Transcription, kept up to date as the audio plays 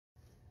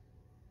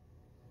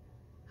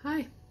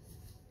Hi,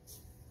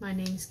 my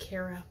name's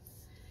Kara,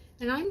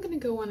 and I'm gonna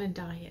go on a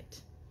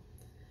diet.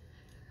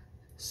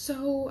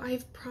 So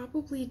I've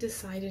probably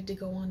decided to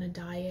go on a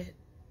diet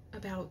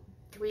about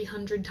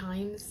 300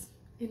 times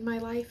in my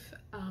life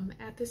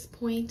at this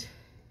point.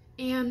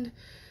 And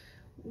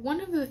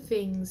one of the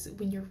things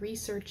when you're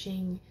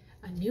researching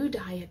a new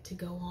diet to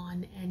go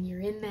on and you're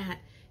in that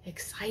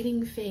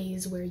exciting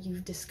phase where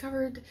you've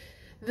discovered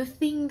the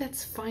thing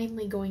that's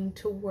finally going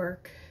to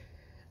work,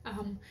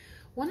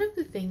 one of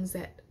the things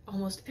that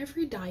almost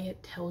every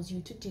diet tells you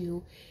to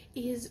do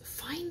is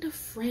find a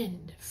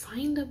friend,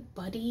 find a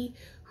buddy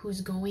who's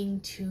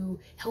going to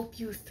help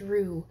you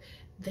through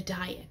the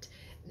diet.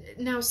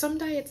 Now, some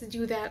diets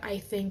do that, I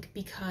think,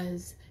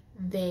 because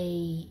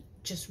they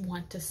just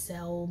want to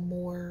sell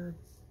more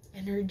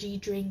energy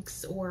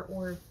drinks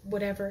or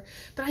whatever,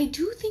 but I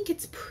do think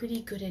it's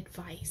pretty good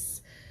advice.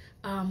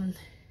 I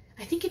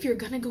think if you're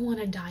gonna go on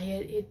a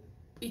diet,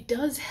 it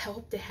does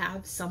help to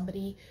have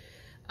somebody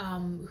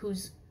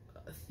who's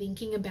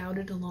thinking about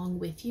it along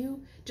with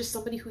you, just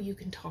somebody who you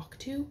can talk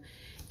to.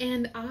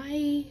 And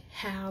I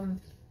have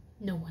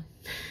no one.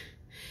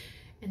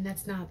 And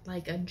that's not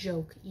like a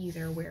joke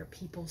either, where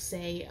people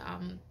say,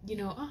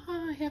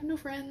 I have no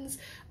friends.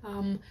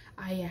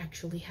 I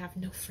actually have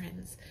no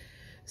friends.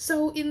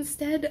 So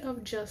instead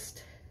of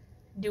just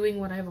doing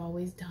what I've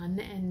always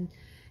done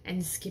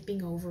and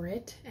skipping over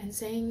it and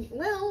saying,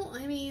 well,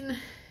 I mean,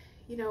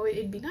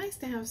 it'd be nice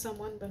to have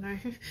someone, but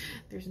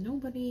there's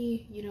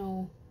nobody,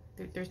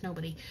 there's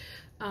nobody.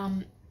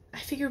 I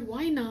figured,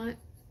 why not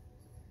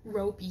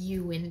rope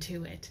you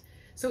into it?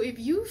 So if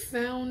you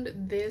found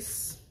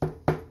this,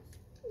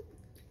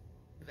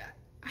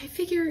 I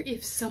figure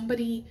if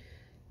somebody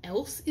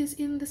else is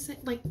in the same,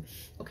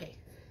 okay,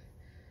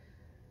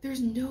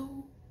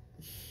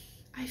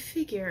 I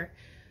figure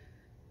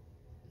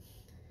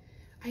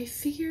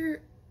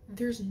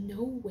there's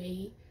no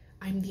way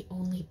I'm the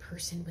only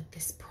person with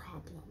this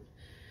problem.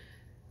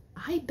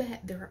 I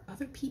bet there are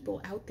other people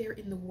out there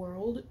in the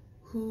world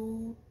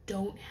who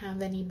don't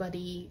have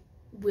anybody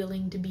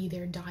willing to be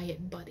their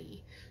diet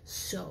buddy.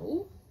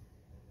 So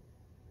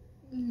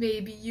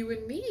maybe you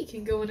and me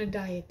can go on a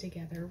diet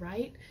together,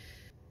 right?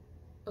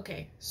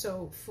 Okay,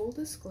 so full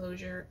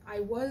disclosure, I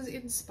was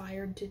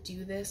inspired to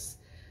do this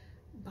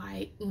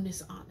by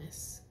Unus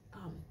Annus.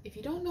 If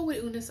you don't know what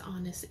Unus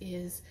Annus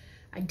is,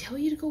 I'd tell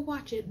you to go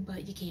watch it,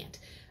 but you can't.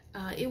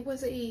 It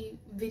was it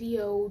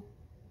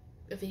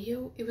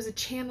was a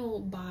channel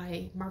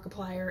by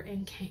Markiplier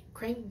and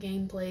Crank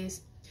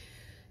Gameplays,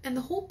 and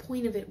the whole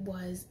point of it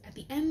was, at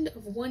the end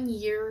of 1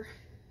 year,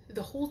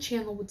 the whole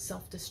channel would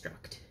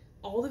self-destruct.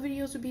 All the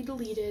videos would be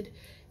deleted,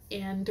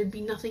 and there'd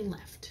be nothing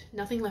left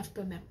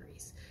but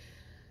memories.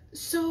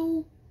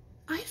 So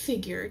I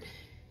figured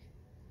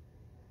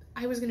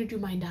I was gonna do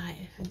my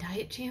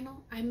diet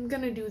channel. I'm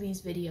gonna do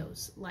these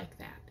videos like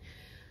that.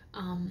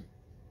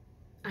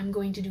 I'm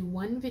going to do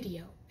one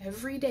video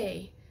every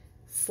day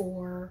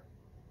for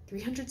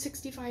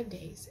 365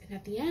 days, and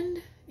at the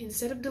end,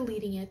 instead of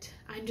deleting it,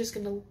 I'm just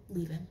gonna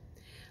leave them.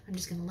 I'm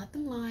just gonna let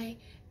them lie,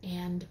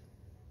 and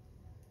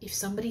if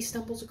somebody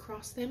stumbles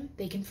across them,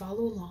 they can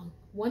follow along,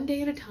 one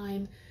day at a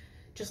time,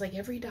 just like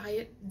every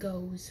diet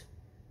goes.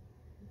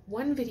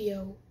 One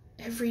video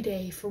every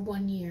day for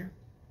 1 year,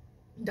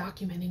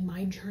 documenting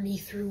my journey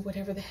through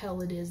whatever the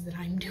hell it is that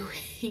I'm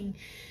doing.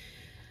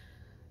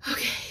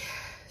 Okay,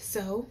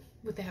 so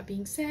with that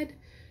being said,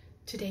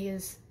 today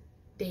is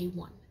day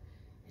 1.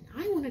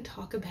 I want to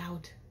talk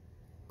about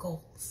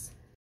goals.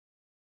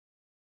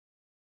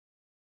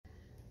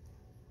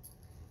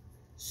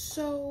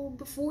 So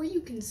before you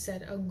can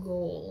set a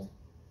goal,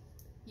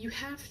 you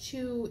have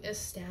to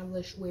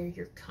establish where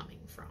you're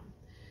coming from.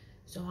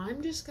 So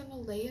I'm just going to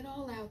lay it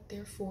all out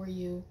there for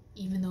you,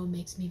 even though it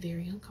makes me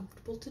very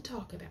uncomfortable to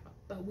talk about,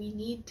 but we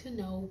need to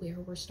know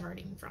where we're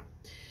starting from.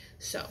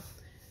 So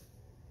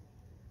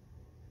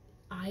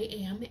I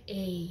am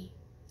a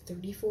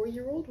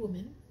 34-year-old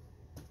woman.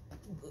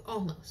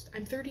 Almost.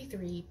 I'm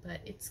 33,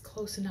 but it's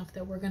close enough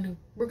that we're gonna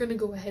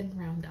go ahead and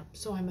round up.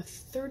 So I'm a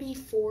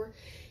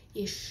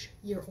 34-ish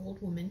year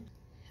old woman.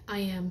 I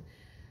am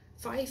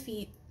 5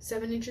 feet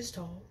 7 inches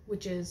tall,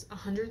 which is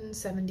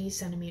 170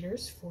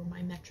 centimeters for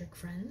my metric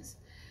friends.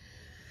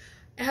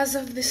 As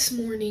of this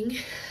morning,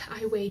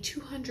 I weigh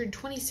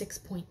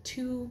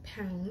 226.2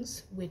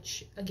 pounds,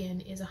 which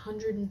again is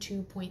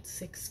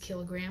 102.6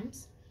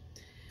 kilograms,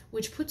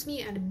 which puts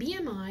me at a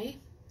BMI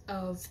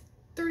of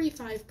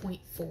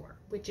 35.4,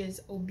 which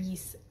is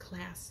obese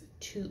class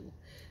 2,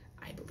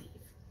 I believe.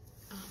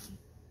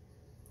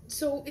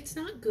 So it's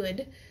not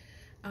good.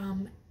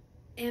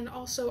 And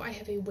also I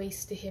have a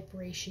waist to hip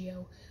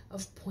ratio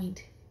of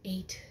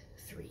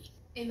 0.83.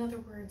 In other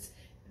words,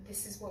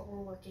 this is what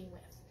we're working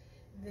with.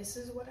 This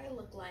is what I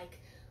look like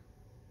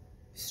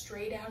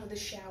straight out of the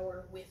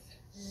shower with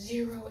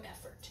zero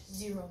effort,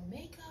 zero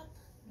makeup,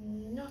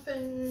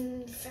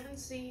 nothing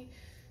fancy.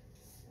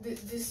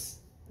 This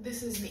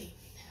is me.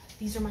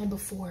 These are my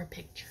before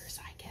pictures,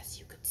 I guess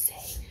you could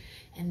say.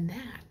 And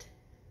that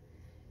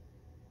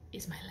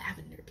is my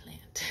lavender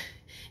plant.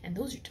 And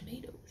those are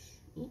tomatoes.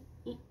 Ooh,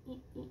 ooh,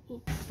 ooh, ooh,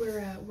 ooh.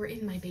 We're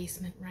in my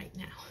basement right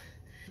now.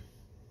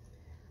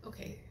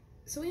 Okay,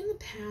 so in the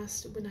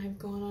past, when I've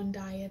gone on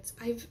diets,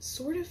 I've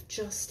sort of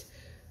just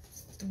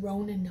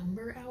thrown a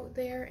number out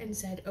there and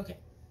said, okay,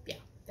 yeah,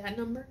 that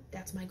number,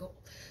 that's my goal.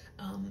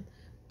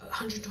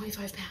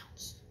 125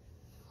 pounds,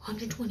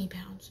 120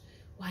 pounds.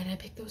 Why did I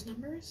pick those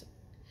numbers?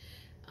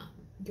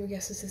 Your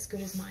guess is as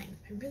good as mine.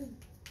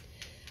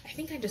 I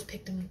think I just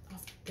picked them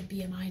off the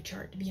BMI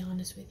chart, to be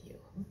honest with you.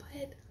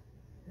 But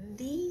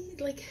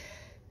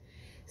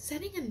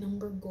setting a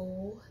number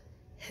goal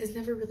has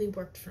never really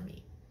worked for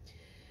me.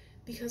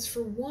 Because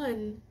for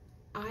one,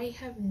 I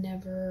have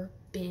never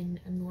been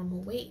a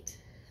normal weight.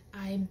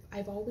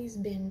 I've always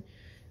been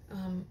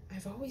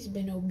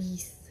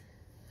obese.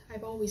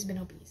 I've always been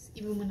obese,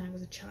 even when I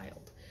was a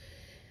child.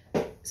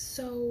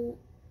 So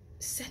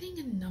setting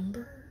a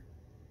number,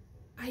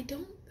 I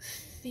don't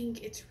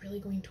think it's really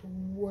going to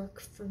work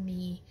for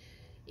me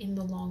in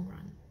the long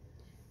run,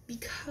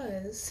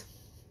 because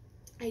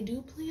I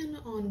do plan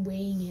on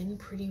weighing in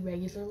pretty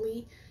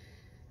regularly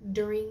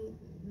during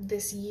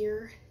this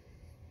year.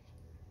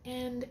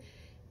 And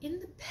in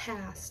the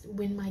past,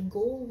 when my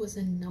goal was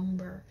a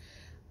number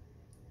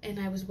and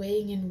I was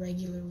weighing in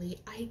regularly,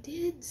 I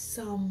did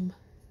some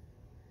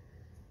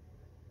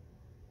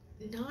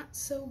not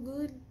so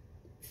good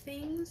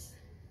things.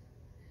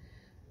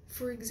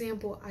 For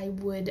example, I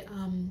would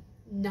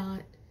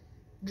not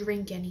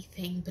drink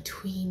anything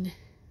between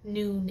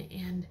noon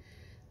and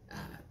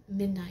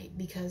midnight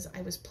because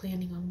I was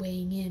planning on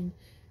weighing in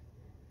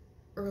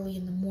early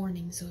in the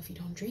morning. So if you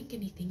don't drink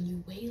anything,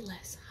 you weigh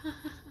less.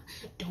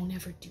 Don't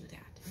ever do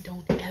that.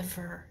 Don't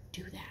ever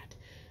do that.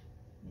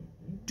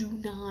 Do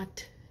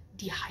not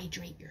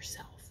dehydrate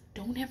yourself.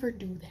 Don't ever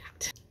do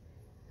that.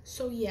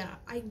 So yeah,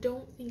 I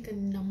don't think a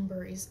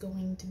number is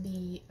going to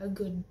be a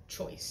good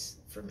choice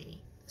for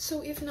me.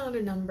 So if not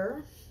a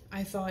number,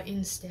 I thought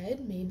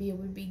instead maybe it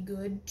would be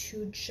good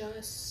to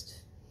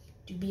just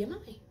do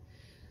BMI.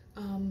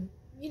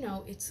 You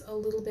know, it's a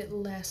little bit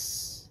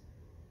less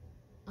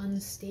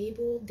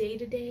unstable day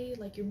to day.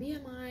 Like your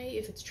BMI,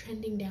 if it's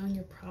trending down,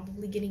 you're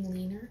probably getting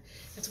leaner.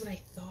 That's what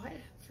I thought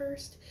at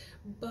first,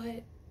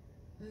 but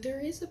there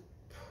is a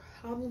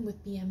problem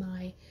with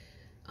BMI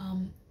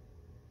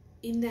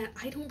in that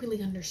I don't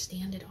really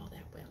understand it all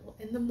that well.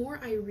 And the more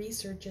I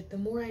research it, the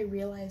more I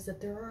realize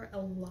that there are a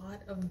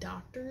lot of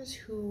doctors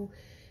who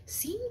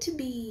seem to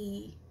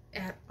be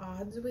at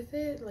odds with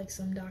it. Like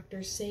some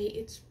doctors say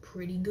it's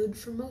pretty good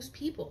for most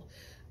people.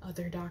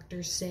 Other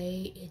doctors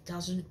say it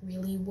doesn't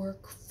really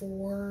work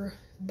for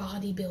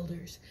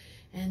bodybuilders.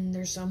 And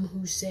there's some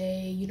who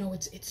say, you know,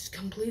 it's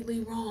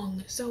completely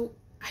wrong. So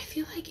I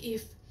feel like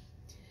if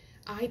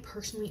I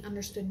personally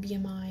understood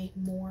BMI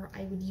more,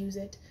 I would use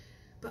it.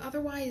 But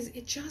otherwise,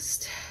 it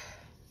just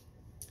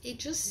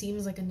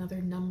seems like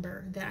another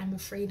number that I'm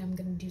afraid I'm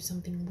gonna do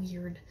something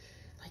weird,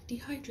 like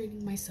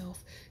dehydrating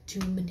myself, to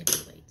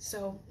manipulate.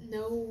 So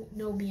no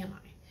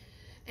BMI.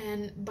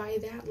 And by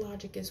that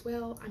logic as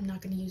well, I'm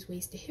not gonna use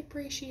waist to hip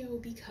ratio,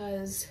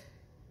 because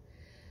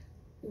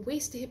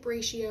waist to hip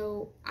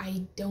ratio,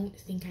 I don't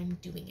think I'm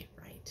doing it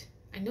right.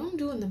 I know I'm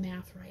doing the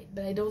math right,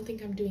 but I don't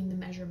think I'm doing the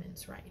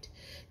measurements right.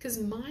 Because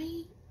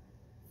my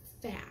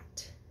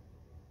fat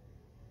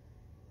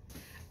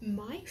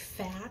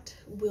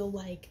will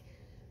like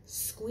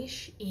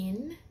squish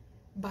in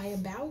by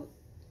about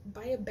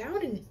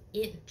an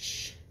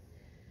inch.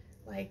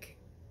 Like,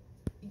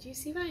 do you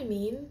see what I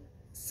mean?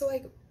 So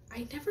like,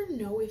 I never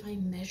know if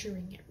I'm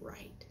measuring it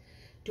right.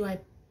 Do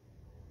I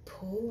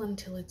pull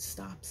until it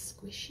stops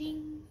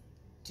squishing?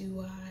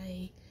 Do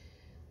I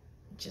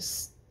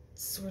just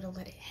sort of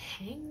let it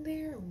hang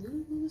there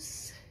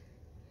loose?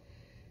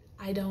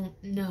 I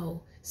don't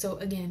know. So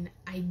again,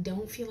 I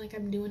don't feel like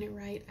I'm doing it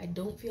right. I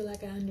don't feel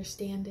like I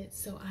understand it,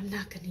 so I'm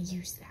not going to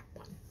use that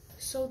one.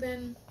 So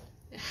then,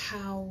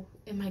 how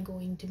am I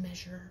going to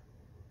measure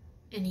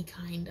any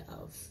kind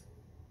of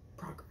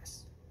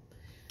progress?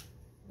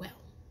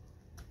 Well,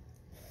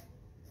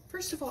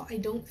 first of all, I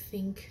don't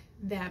think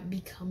that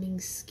becoming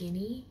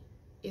skinny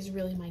is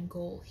really my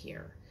goal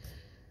here.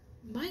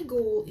 My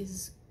goal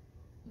is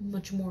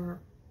much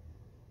more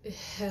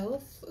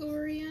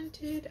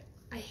health-oriented.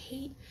 I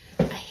hate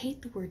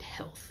the word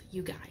health,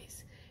 you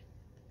guys.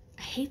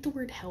 I hate the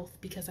word health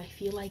because I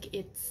feel like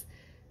it's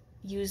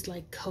used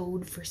like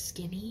code for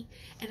skinny,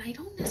 and I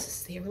don't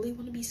necessarily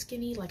want to be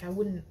skinny. Like, I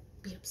wouldn't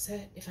be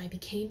upset if I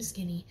became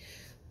skinny,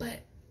 but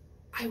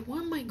I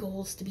want my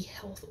goals to be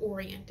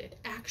health-oriented,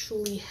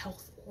 actually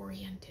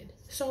health-oriented.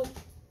 So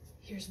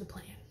here's the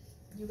plan.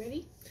 You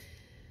ready?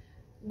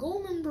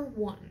 Goal number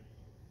 1.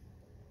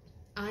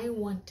 I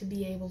want to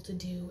be able to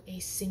do a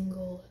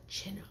single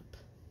chin-up.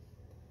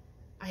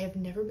 I have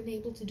never been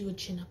able to do a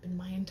chin-up in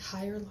my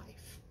entire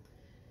life.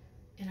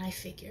 And I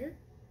figure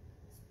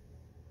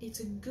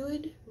it's a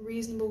good,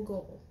 reasonable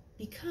goal,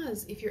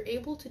 because if you're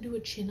able to do a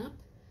chin-up,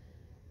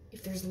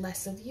 if there's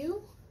less of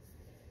you,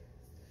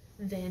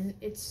 then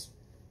it's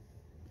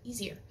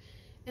easier.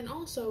 And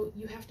also,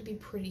 you have to be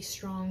pretty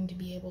strong to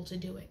be able to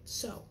do it.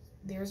 So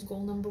there's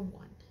goal number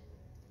 1.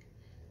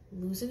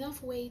 lose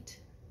enough weight,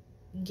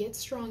 get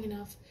strong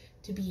enough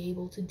to be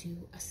able to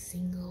do a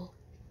single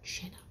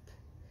chin-up.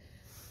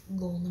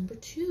 Goal number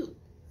 2,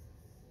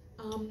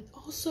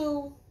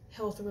 also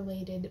health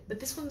related, but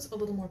this one's a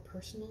little more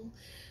personal.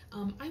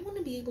 I want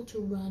to be able to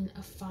run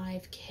a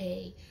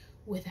 5K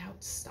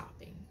without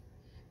stopping.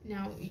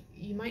 Now,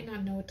 you might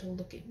not know it to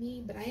look at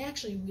me, but I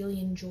actually really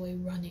enjoy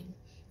running.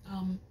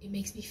 It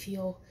makes me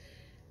feel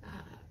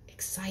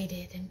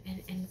excited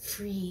and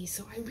free,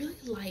 so I really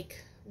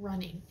like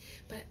running.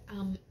 But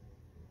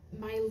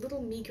my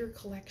little meager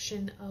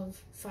collection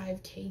of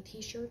 5K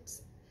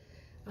t-shirts,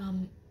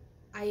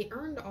 I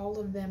earned all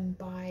of them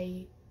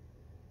by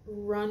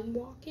run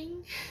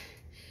walking,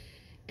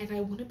 and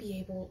I want to be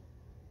able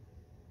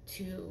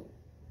to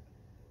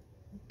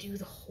do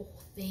the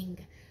whole thing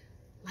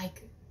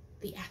like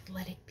the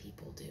athletic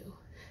people do.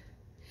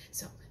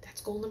 So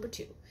that's goal number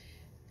 2.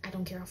 I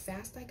don't care how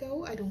fast I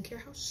go, I don't care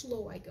how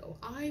slow I go.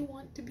 I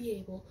want to be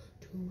able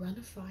to run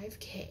a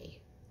 5K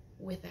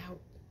without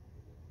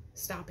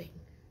stopping,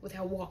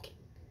 without walking.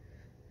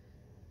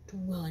 To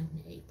run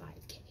a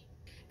 5K.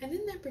 And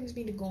then that brings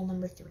me to goal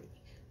number 3,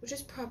 which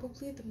is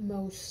probably the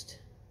most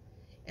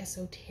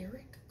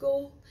esoteric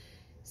goal.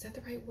 Is that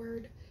the right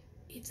word?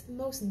 It's the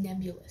most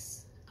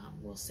nebulous,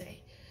 we'll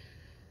say.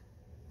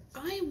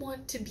 I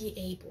want to be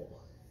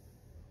able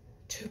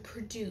to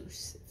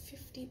produce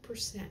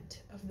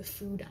 50% of the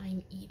food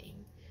I'm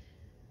eating.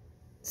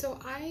 So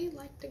I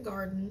like to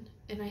garden,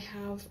 and I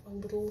have a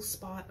little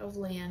spot of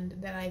land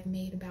that I've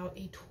made about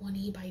a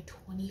 20 by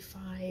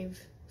 25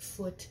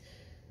 foot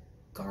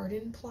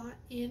garden plot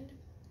in.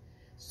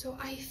 So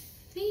I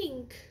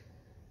think,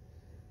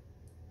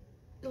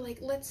 like,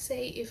 let's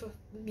say if a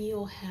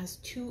meal has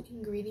 2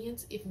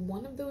 ingredients, if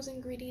one of those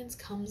ingredients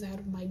comes out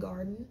of my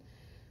garden,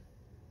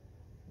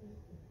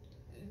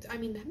 I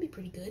mean, that'd be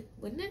pretty good,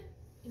 wouldn't it?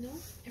 You know,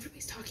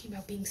 everybody's talking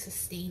about being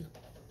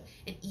sustainable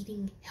and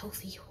eating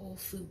healthy whole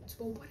foods.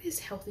 Well, what is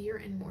healthier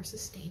and more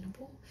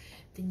sustainable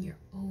than your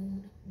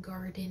own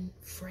garden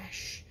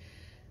fresh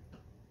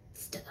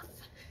stuff?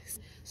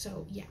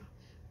 So yeah,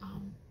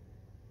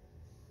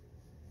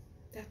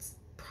 that's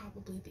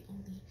probably the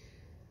only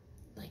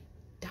like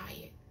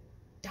diet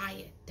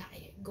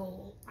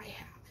goal I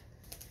have.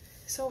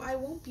 So I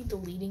won't be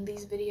deleting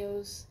these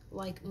videos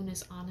like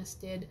Eunice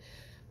Honest did,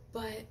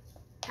 but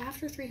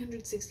after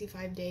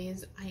 365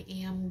 days, I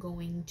am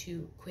going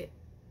to quit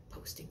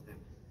posting them.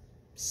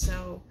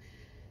 So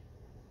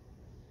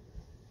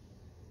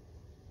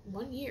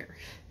 1 year.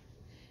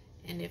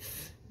 And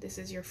if this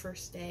is your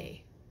first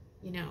day,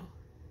 you know,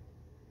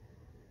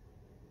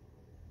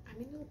 I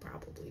mean, it'll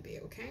probably be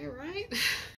okay, right?